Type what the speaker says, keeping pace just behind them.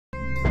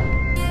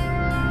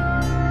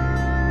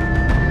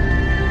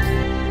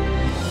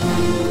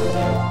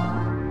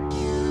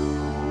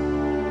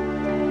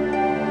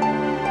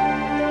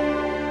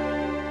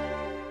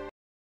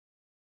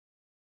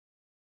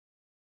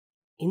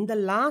In the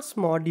last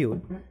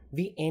module,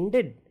 we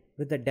ended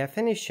with a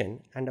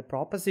definition and a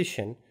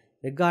proposition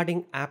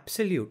regarding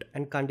absolute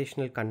and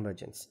conditional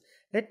convergence.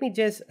 Let me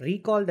just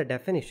recall the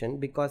definition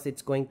because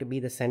it's going to be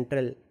the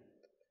central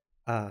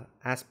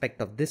aspect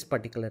of this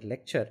particular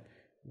lecture.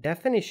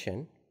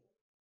 Definition: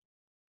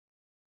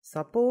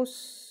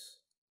 suppose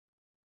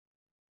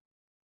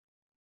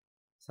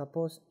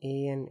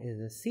AN is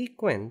a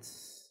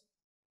sequence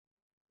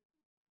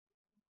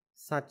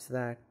such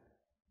that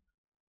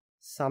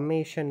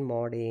summation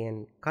mod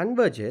AN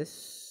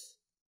converges,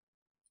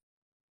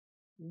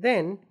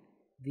 then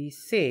we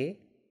say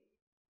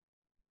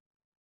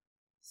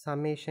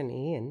summation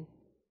AN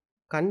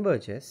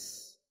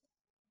converges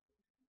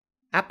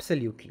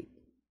absolutely.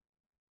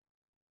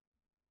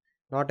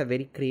 Not a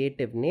very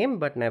creative name,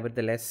 but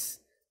nevertheless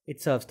it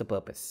serves the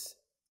purpose.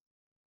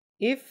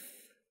 If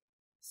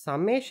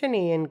summation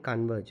AN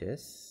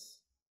converges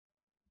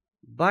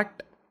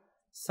but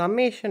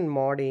summation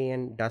mod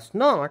AN does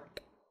not,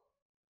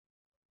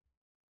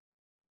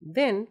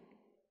 then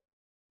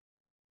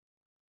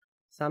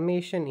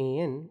summation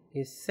AN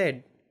is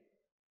said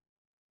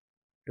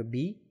to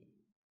be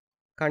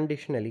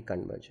conditionally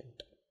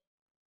convergent.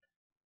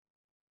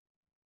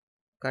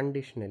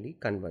 Conditionally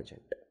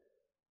convergent.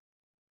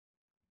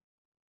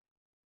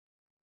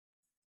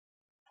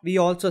 We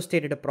also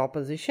stated a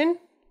proposition.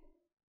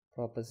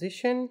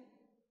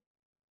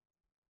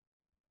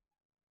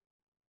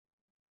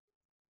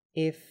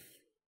 If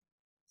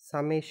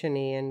summation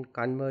AN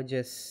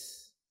converges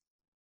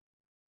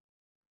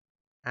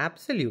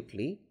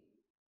absolutely,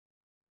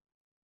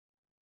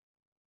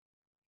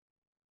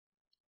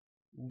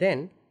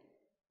 then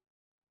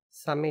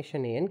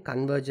summation AN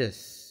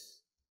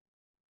converges.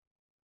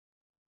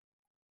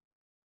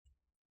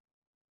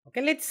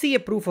 Okay, let's see a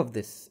proof of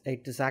this.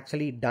 It is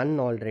actually done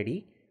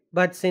already,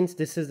 but since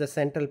this is the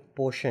central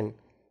portion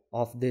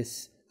of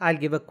this, I'll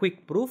give a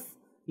quick proof,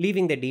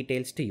 leaving the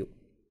details to you.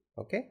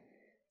 Okay,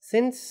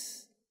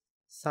 since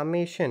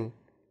summation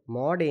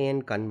mod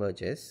AN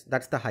converges,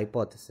 that's the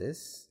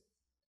hypothesis,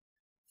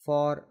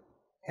 for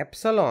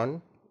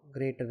epsilon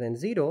greater than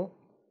 0,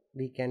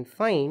 we can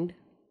find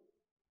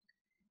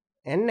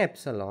n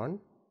epsilon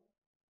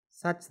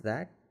such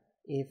that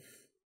if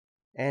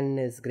n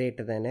is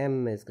greater than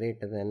m is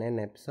greater than n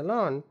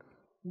epsilon,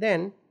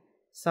 then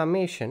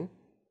summation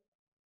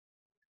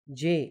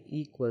j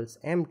equals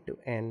m to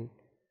n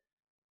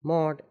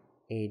mod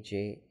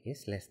aj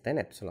is less than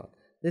epsilon.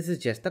 This is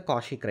just the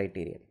Cauchy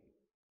criterion,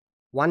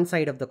 one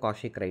side of the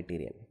Cauchy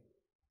criterion.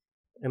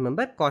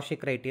 Remember, Cauchy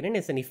criterion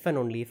is an if and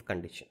only if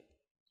condition.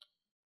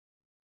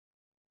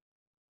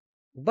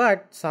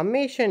 But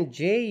summation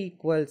j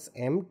equals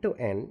m to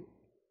n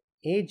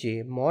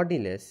aj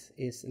modulus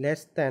is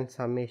less than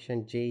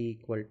summation j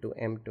equal to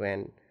m to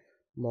n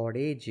mod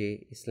aj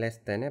is less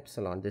than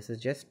epsilon. This is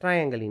just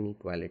triangle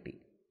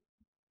inequality.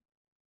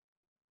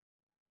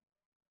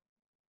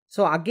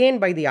 So again,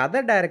 by the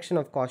other direction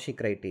of Cauchy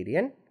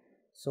criterion,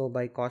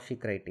 by Cauchy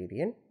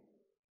criterion,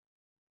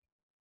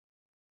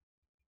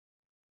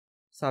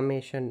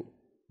 summation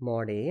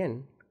mod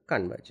AN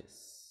converges.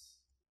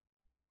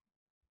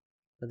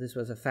 So this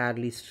was a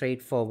fairly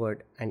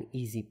straightforward and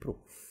easy proof.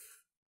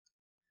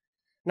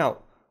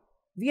 Now,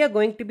 we are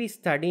going to be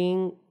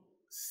studying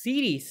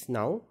series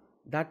now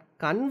that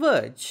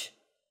converge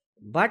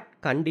but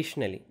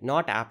conditionally,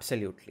 not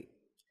absolutely.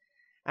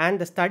 And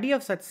the study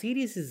of such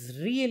series is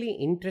really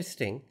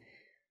interesting.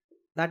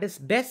 That is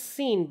best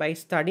seen by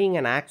studying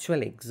an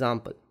actual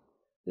example.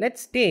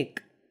 Let's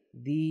take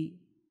the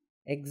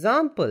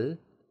example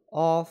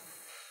of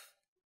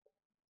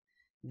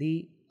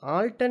the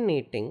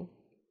alternating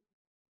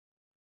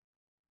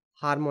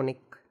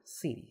harmonic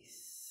series.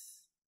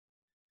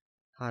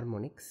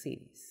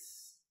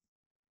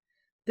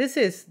 This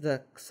is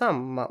the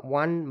sum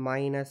 1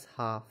 minus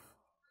half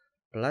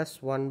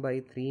plus 1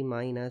 by 3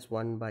 minus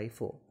 1 by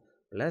 4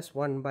 plus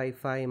 1 by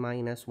 5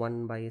 minus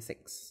 1 by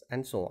 6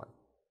 and so on.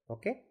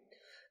 Okay.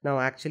 Now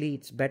actually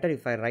it's better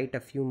if I write a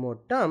few more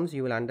terms.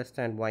 You will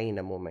understand why in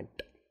a moment.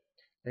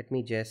 Let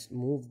me just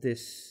move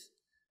this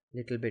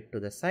little bit to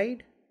the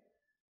side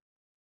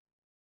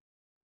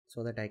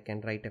so that I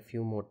can write a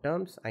few more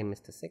terms. I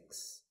missed a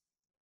 6.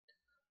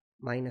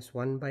 Minus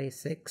 1 by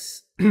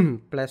 6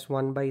 plus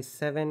 1 by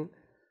 7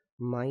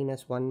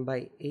 minus 1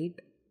 by 8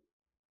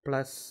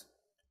 plus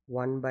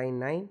 1 by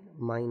 9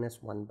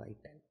 minus 1 by 10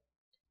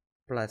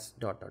 plus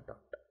dot dot dot.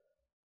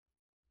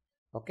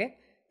 Okay.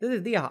 This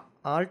is the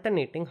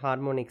alternating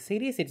harmonic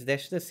series. It's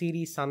just the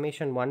series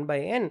summation 1 by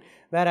n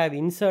where I have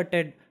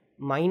inserted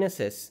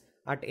minuses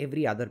at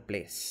every other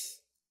place.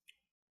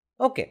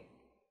 Okay.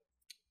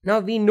 Now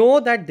we know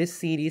that this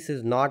series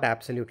is not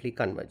absolutely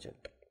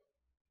convergent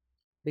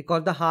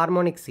because the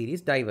harmonic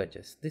series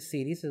diverges. This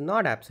series is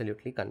not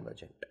absolutely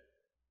convergent.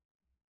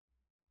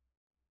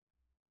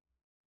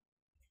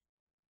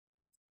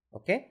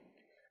 Okay.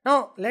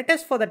 Now let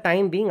us for the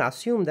time being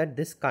assume that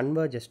this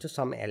converges to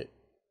some L.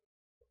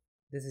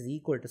 This is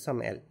equal to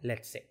some L,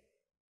 let's say.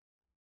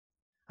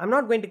 I am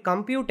not going to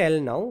compute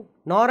L now,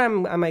 nor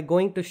am I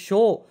going to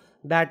show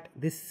that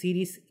this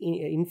series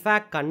in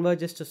fact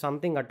converges to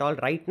something at all.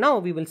 Right now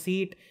we will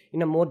see it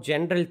in a more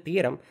general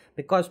theorem,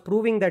 because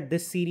proving that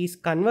this series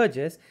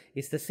converges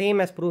is the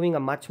same as proving a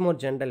much more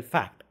general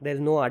fact. There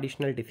is no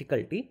additional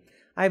difficulty.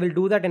 I will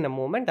do that in a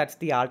moment. That's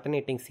the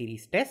alternating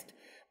series test.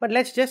 But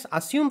let's just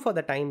assume for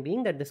the time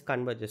being that this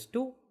converges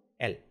to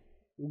L.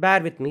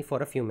 Bear with me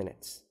for a few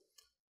minutes.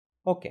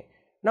 Okay.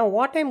 Now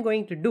what I'm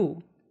going to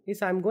do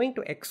is I'm going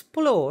to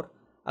explore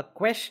a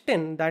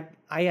question that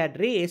I had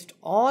raised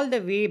all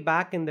the way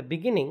back in the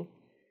beginning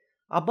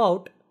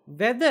about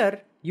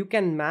whether you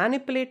can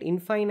manipulate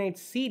infinite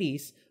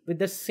series with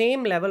the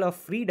same level of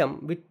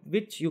freedom with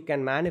which you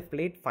can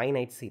manipulate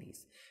finite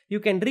series. You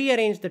can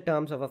rearrange the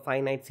terms of a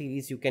finite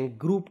series, you can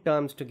group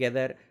terms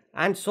together,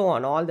 and so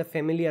on. All the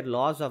familiar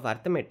laws of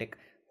arithmetic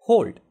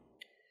hold.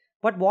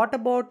 But what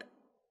about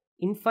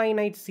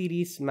infinite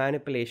series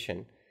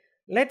manipulation?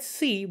 Let's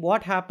see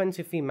what happens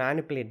if we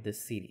manipulate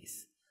this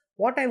series.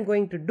 What I'm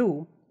going to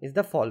do is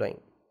the following.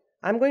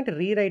 I'm going to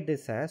rewrite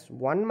this as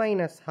 1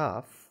 minus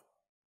half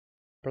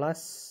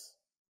plus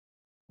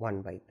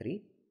 1 by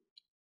 3.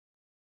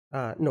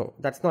 No,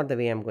 that's not the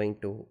way I'm going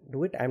to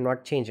do it. I'm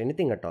not changing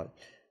anything at all.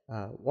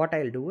 What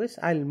I'll do is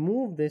I'll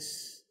move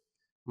this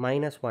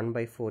minus 1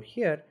 by 4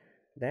 here,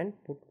 then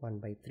put 1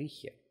 by 3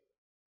 here.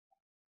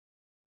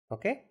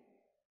 Okay.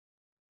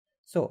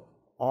 So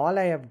all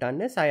I have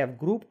done is I have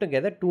grouped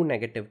together two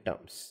negative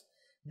terms.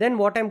 Then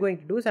what I'm going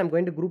to do is I'm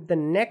going to group the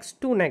next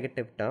two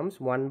negative terms,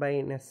 1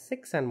 minus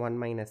 6 and 1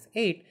 minus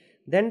 8.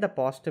 Then the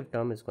positive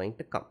term is going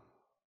to come.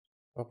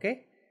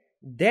 Okay.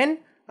 Then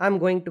I'm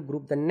going to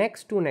group the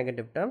next two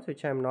negative terms,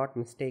 which I'm not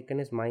mistaken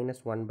is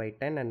minus 1 by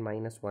 10 and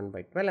minus 1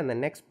 by 12, and the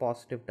next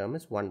positive term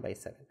is 1 by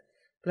 7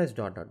 plus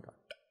dot dot dot.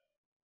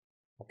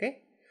 Okay.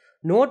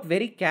 Note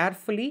very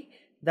carefully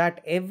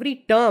that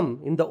every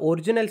term in the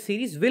original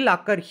series will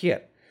occur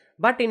here,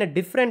 but in a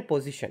different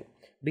position,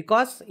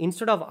 because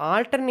instead of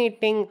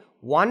alternating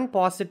one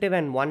positive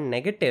and one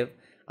negative,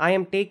 I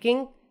am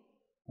taking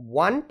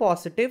one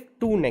positive,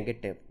 two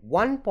negative,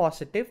 one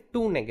positive,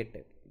 two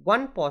negative,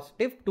 one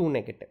positive, two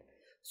negative,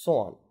 so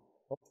on.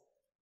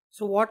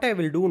 So what I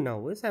will do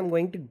now is I am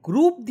going to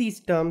group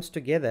these terms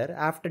together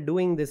after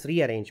doing this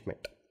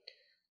rearrangement.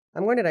 I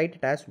am going to write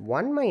it as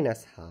 1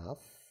 minus half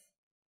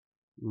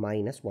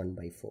minus 1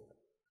 by 4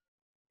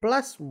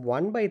 plus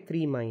 1 by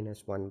 3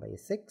 minus 1 by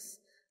 6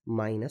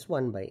 minus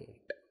 1 by 8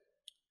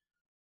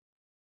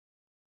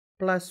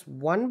 plus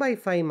 1 by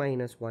 5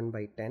 minus 1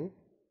 by 10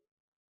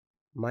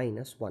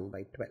 minus 1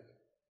 by 12.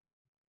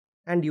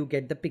 And you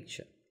get the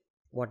picture,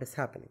 what is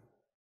happening.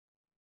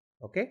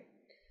 Okay.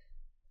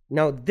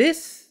 Now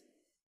this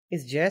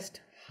is just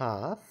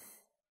half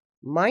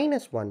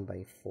minus 1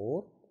 by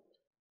 4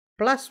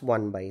 plus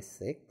 1 by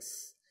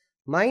 6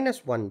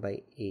 minus 1 by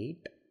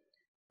 8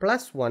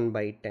 plus 1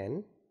 by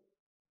 10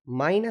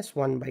 minus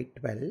 1 by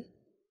 12,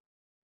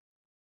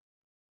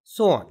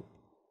 so on.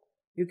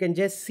 You can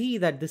just see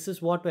that this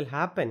is what will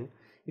happen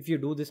if you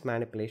do this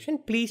manipulation.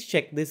 Please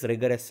check this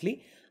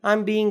rigorously.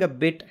 I'm being a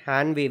bit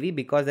hand wavy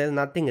because there's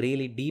nothing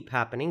really deep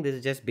happening. This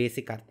is just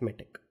basic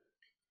arithmetic.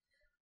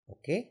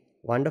 Okay,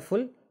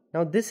 wonderful.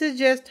 Now this is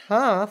just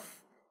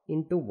half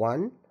into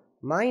 1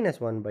 minus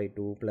 1 by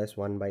 2 plus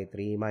 1 by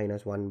 3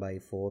 minus 1 by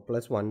 4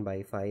 plus 1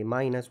 by 5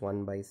 minus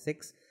 1 by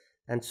 6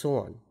 and so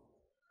on.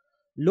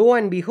 Lo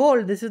and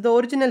behold, this is the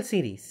original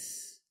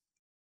series.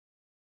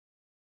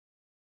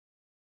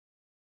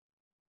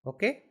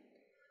 Okay.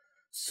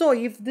 So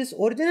if this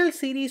original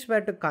series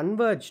were to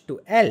converge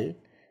to L,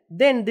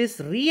 then this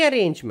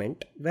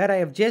rearrangement where I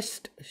have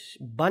just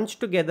bunched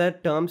together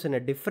terms in a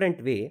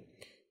different way,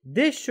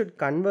 this should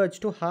converge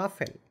to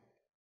half L.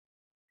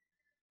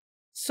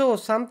 So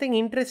something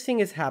interesting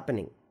is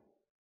happening.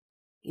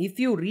 If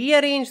you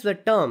rearrange the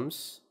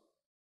terms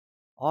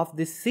of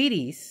this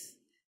series,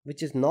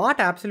 which is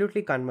not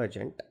absolutely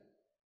convergent,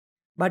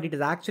 but it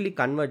is actually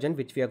convergent,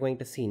 which we are going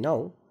to see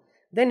now,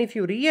 then if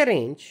you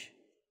rearrange,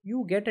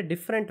 you get a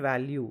different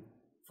value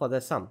for the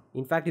sum.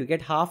 In fact, you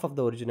get half of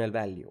the original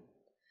value.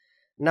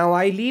 Now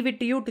I leave it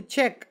to you to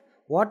check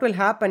what will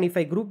happen if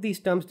I group these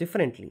terms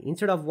differently.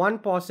 Instead of 1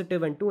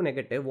 positive and 2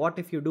 negative, what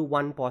if you do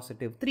 1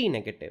 positive, 3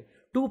 negative,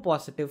 2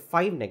 positive,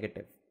 5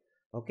 negative?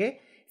 Okay.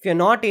 If you are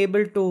not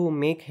able to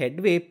make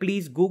headway,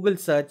 please Google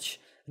search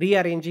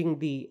rearranging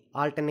the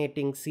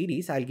alternating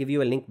series. I'll give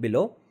you a link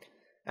below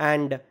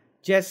and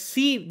just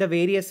see the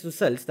various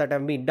results that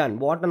have been done.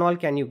 What and all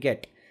can you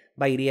get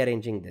by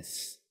rearranging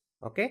this?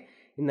 Okay.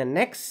 In the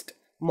next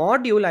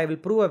module, I will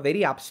prove a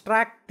very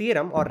abstract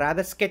theorem, or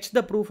rather sketch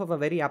the proof of a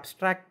very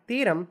abstract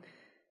theorem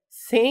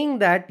saying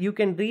that you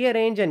can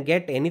rearrange and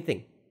get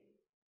anything.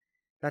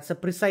 That's a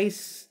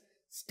precise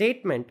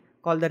statement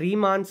called the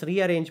Riemann's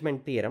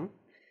rearrangement theorem.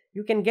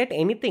 You can get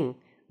anything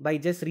by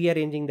just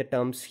rearranging the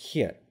terms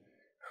here.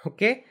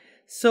 Okay.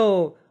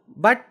 So,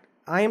 but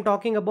I am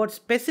talking about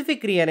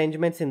specific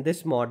rearrangements in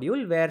this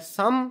module where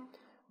some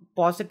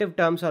positive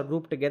terms are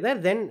grouped together,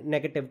 then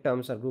negative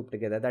terms are grouped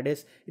together. That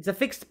is, it's a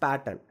fixed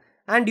pattern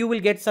and you will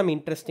get some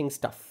interesting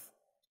stuff.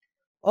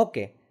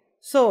 Okay.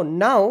 So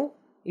now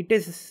it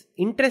is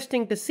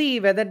interesting to see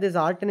whether this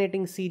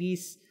alternating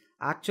series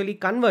actually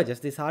converges,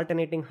 this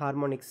alternating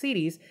harmonic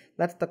series.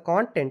 That's the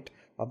content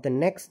of the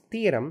next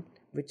theorem,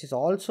 which is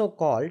also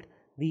called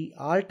the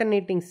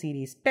alternating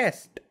series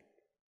test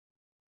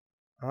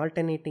or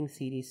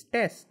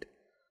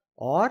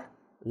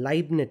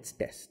Leibniz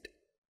test.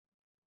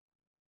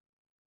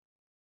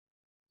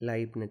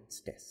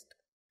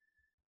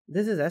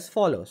 This is as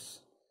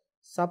follows.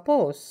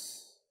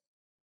 Suppose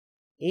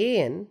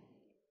An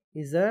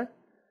is a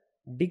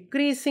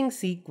decreasing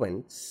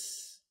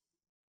sequence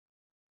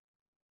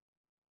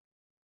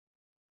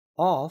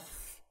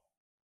of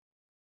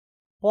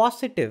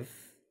positive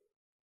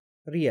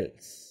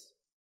reals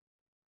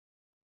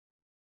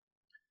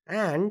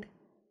and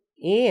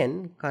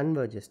An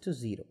converges to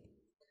 0.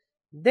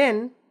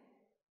 Then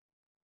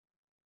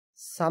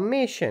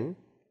summation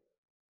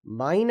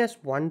minus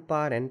 1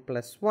 power n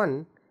plus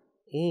 1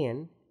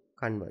 An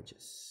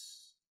converges.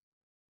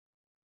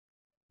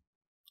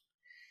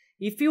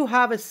 If you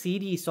have a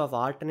series of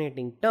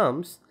alternating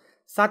terms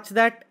such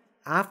that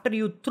after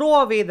you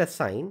throw away the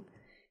sign,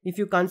 if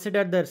you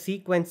consider the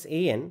sequence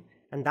An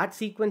and that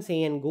sequence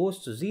An goes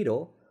to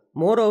 0,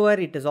 moreover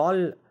it is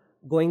all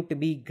going to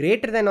be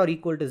greater than or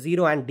equal to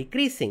 0 and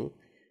decreasing,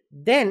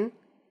 then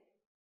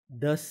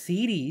the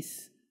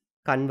series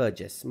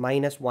converges.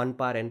 Minus 1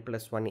 power n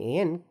plus 1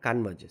 An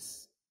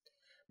converges.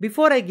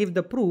 Before I give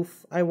the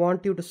proof, I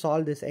want you to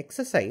solve this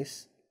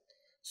exercise.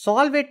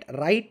 Solve it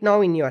right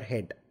now in your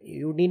head.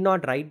 You need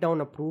not write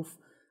down a proof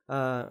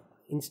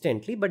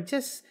instantly, but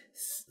just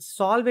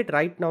solve it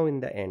right now in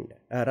the end,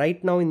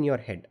 right now in your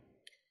head.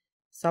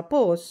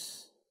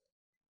 Suppose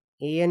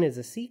An is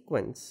a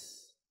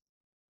sequence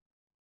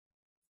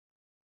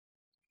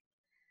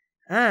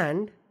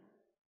and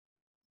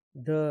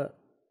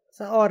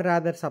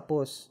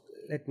suppose,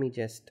 let me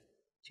just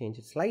change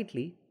it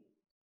slightly.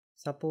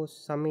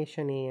 Suppose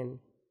summation An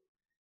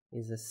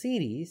is a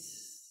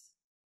series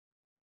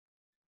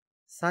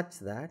such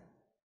that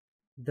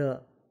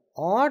the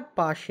odd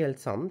partial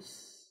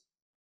sums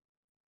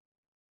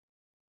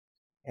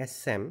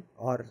Sm,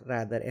 or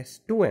rather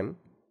S2m,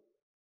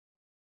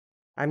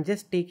 I am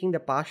just taking the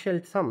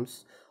partial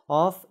sums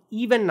of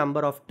even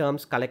number of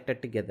terms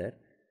collected together,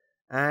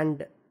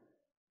 and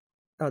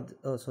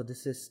so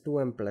this is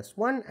 2m plus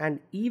 1, and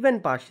even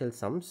partial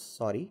sums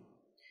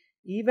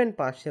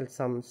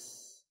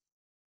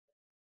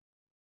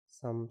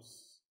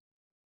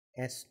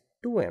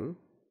S2m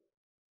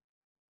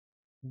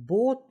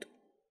both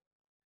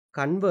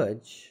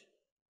converge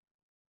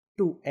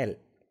to L.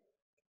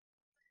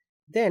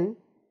 Then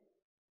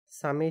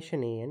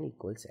summation An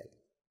equals L.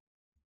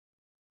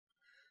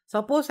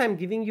 Suppose I am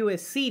giving you a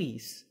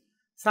series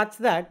such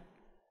that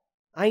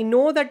I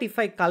know that if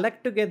I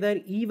collect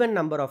together even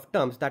number of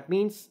terms, that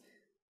means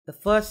the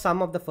first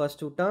sum of the first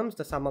 2 terms,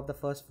 the sum of the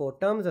first 4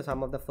 terms, the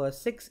sum of the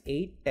first 6,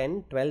 8,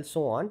 10, 12,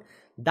 so on,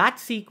 that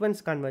sequence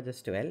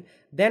converges to L.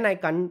 Then I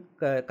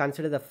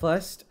consider the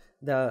first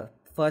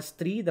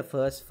 3, the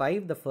first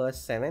 5, the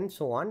first 7,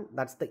 so on.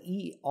 That's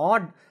the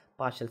odd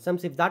partial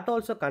sums. If that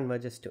also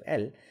converges to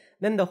L,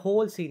 then the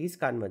whole series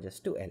converges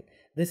to L.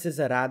 This is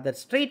a rather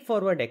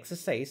straightforward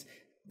exercise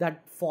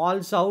that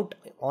falls out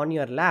on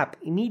your lap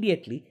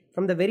immediately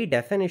from the very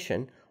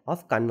definition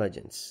of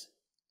convergence.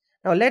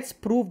 Now let's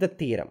prove the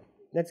theorem.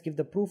 Let's give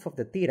the proof of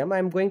the theorem. I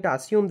am going to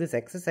assume this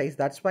exercise.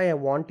 That's why I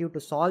want you to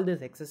solve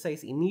this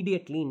exercise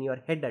immediately in your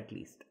head at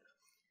least,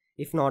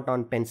 if not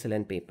on pencil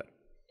and paper.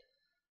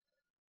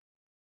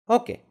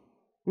 Okay.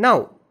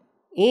 Now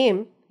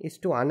aim is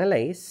to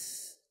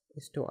analyze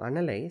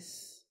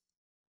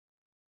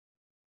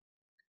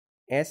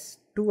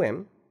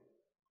S2m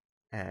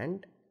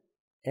and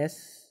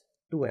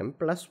S2m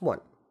plus 1.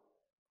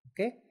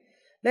 Okay.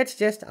 Let's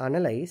just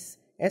analyze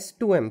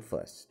S2m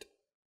first.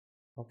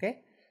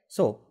 Okay.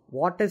 So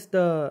what is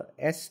the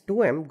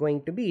S2m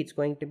going to be? It's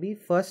going to be,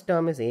 first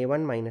term is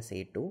A1 minus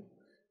A2,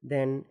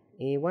 then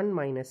A1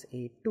 minus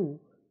A2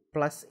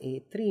 plus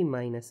A3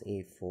 minus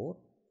A4,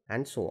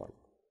 and so on.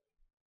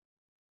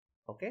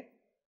 Okay.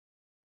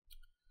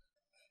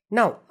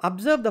 Now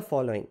observe the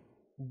following.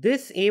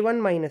 This A1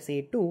 minus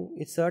A2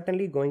 is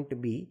certainly going to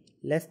be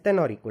less than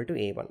or equal to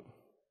A1.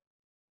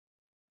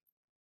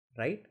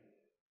 Right?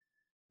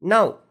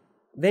 Now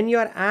when you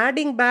are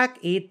adding back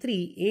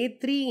A3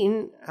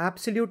 in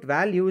absolute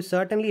value is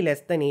certainly less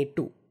than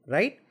A2,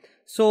 right?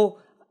 So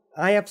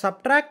I have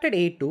subtracted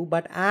A2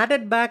 but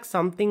added back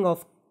something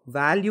of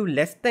value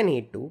less than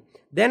A2.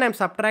 Then I am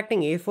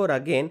subtracting A4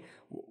 again.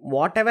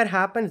 Whatever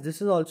happens,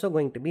 this is also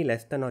going to be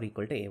less than or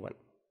equal to A1.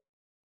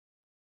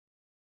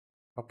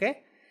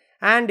 Okay?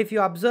 And if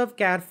you observe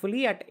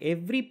carefully, at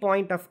every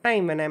point of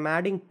time when I am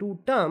adding 2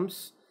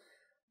 terms,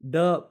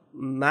 the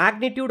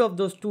magnitude of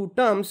those 2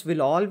 terms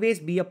will always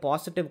be a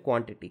positive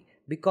quantity,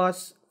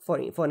 because for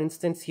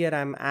instance here I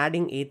am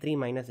adding A3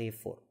 minus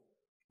A4.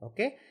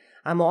 Okay,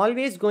 I am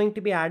always going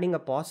to be adding a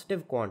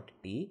positive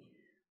quantity,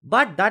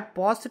 but that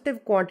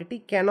positive quantity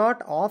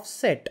cannot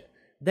offset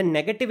the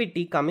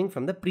negativity coming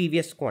from the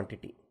previous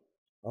quantity.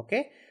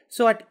 Okay.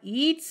 So at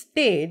each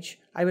stage,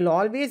 I will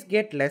always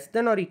get less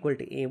than or equal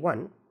to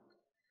A1.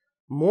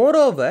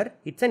 Moreover,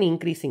 it's an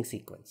increasing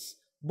sequence.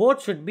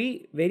 Both should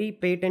be very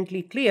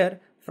patently clear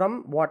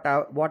from what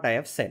I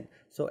have said.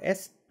 So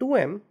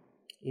S2M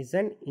is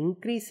an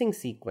increasing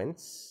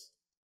sequence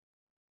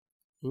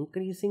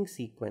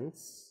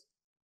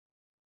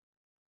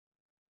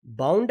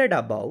bounded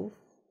above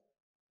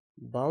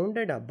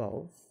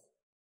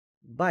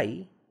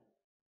by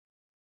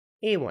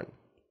A1.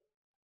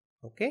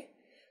 Okay.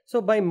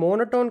 So by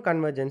monotone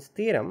convergence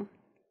theorem,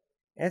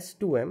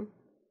 S2M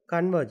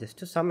converges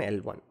to some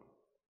L1.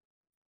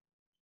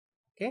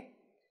 Okay.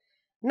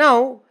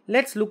 Now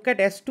let's look at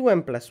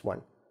S2M plus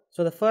 1.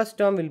 So the first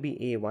term will be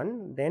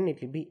A1, then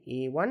it will be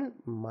A1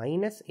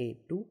 minus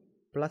A2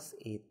 plus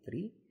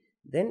A3,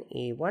 then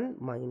A1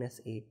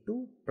 minus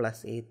A2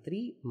 plus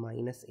A3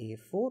 minus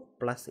A4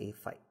 plus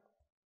A5.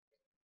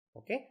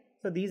 Okay.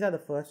 So these are the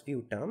first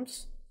few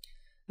terms.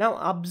 Now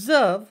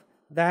observe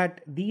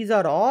that these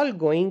are all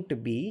going to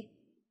be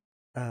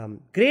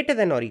greater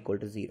than or equal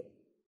to 0.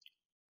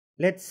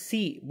 Let's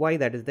see why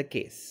that is the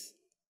case.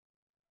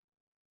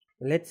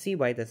 Let's see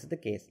why this is the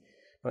case.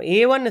 Now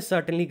A1 is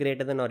certainly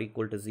greater than or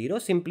equal to 0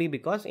 simply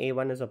because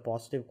A1 is a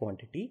positive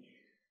quantity.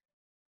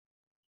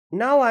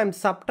 Now I am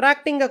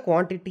subtracting a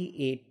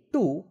quantity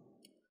A2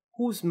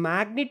 whose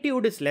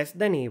magnitude is less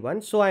than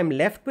A1. So I am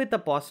left with a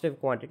positive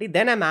quantity.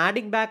 Then I am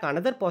adding back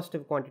another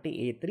positive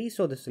quantity A3.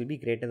 So this will be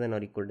greater than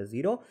or equal to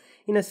 0.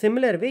 In a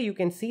similar way, you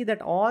can see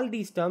that all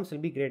these terms will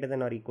be greater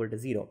than or equal to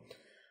 0.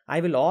 I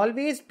will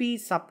always be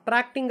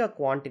subtracting a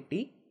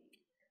quantity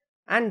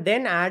and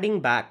then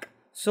adding back.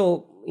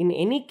 So in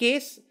any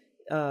case,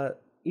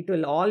 it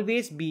will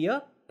always be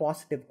a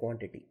positive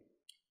quantity.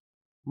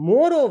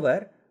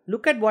 Moreover,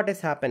 look at what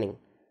is happening.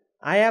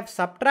 I have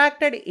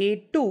subtracted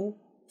A2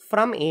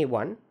 from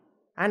A1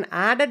 and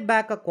added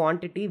back a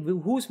quantity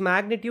whose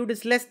magnitude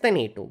is less than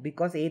A2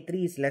 because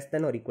A3 is less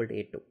than or equal to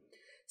A2.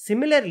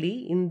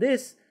 Similarly, in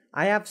this,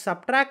 I have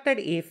subtracted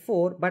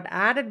A4 but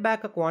added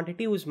back a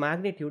quantity whose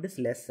magnitude is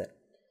lesser.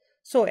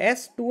 So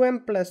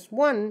S2M plus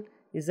 1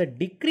 is a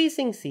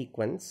decreasing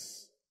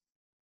sequence.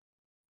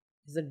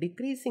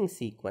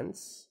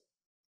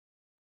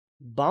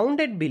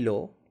 Bounded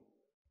below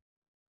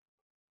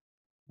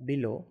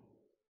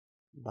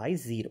by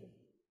 0.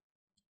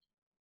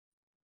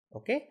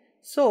 Okay.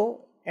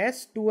 So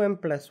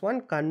S2M plus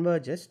 1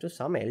 converges to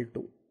some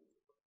L2.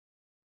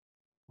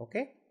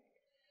 Okay.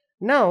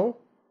 Now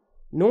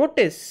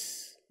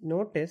notice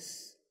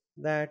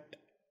that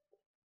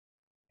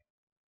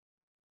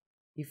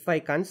if I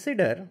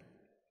consider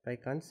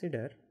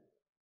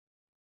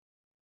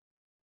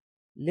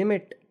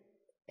limit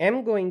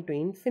m going to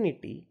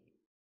infinity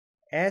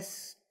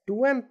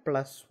S2M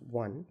plus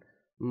 1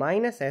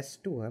 minus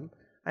S2M,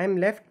 I am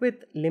left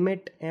with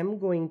limit m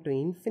going to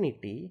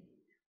infinity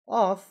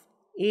of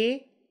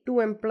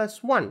A2M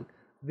plus 1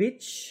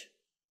 which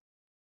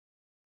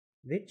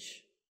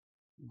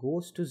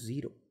goes to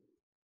 0,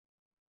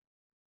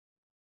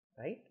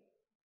 right?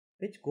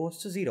 Which goes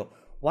to 0.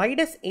 Why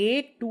does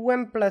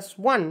A2M plus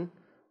 1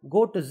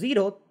 go to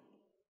 0?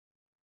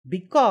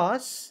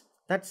 Because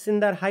that's in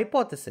their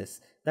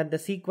hypothesis that the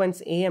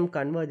sequence AM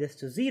converges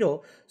to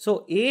 0.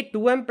 So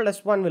A2M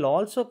plus 1 will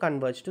also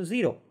converge to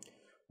 0.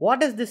 What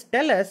does this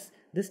tell us?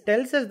 This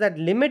tells us that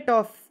limit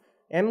of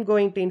m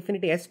going to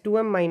infinity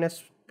S2M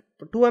minus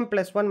 2m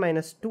plus 1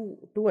 minus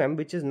 2m,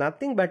 which is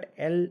nothing but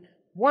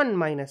L1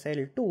 minus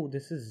L2,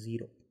 this is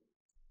 0.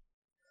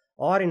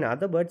 Or in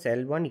other words,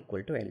 L1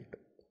 equal to L2.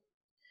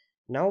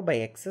 Now by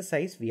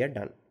exercise we are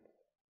done.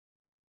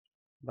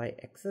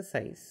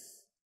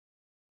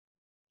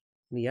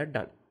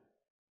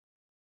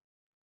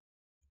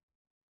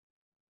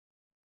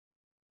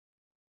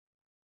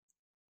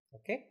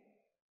 Okay.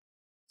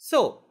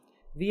 So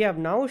we have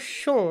now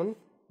shown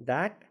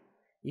that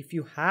if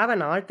you have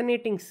an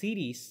alternating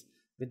series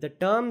with the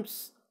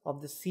terms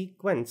of the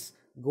sequence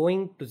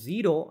going to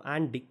 0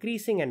 and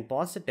decreasing and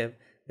positive,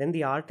 then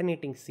the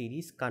alternating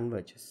series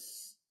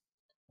converges.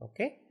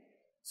 Okay.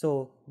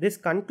 So this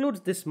concludes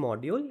this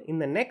module. In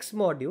the next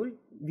module,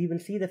 we will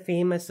see the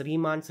famous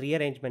Riemann's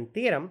rearrangement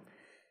theorem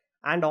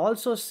and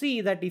also see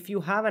that if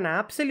you have an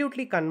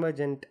absolutely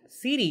convergent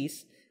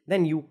series,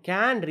 then you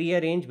can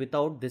rearrange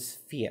without this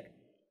fear.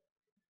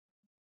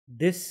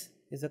 This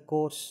is a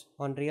course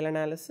on real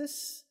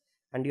analysis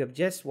and you have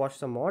just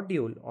watched a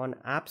module on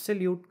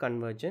absolute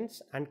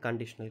convergence and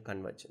conditional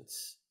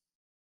convergence.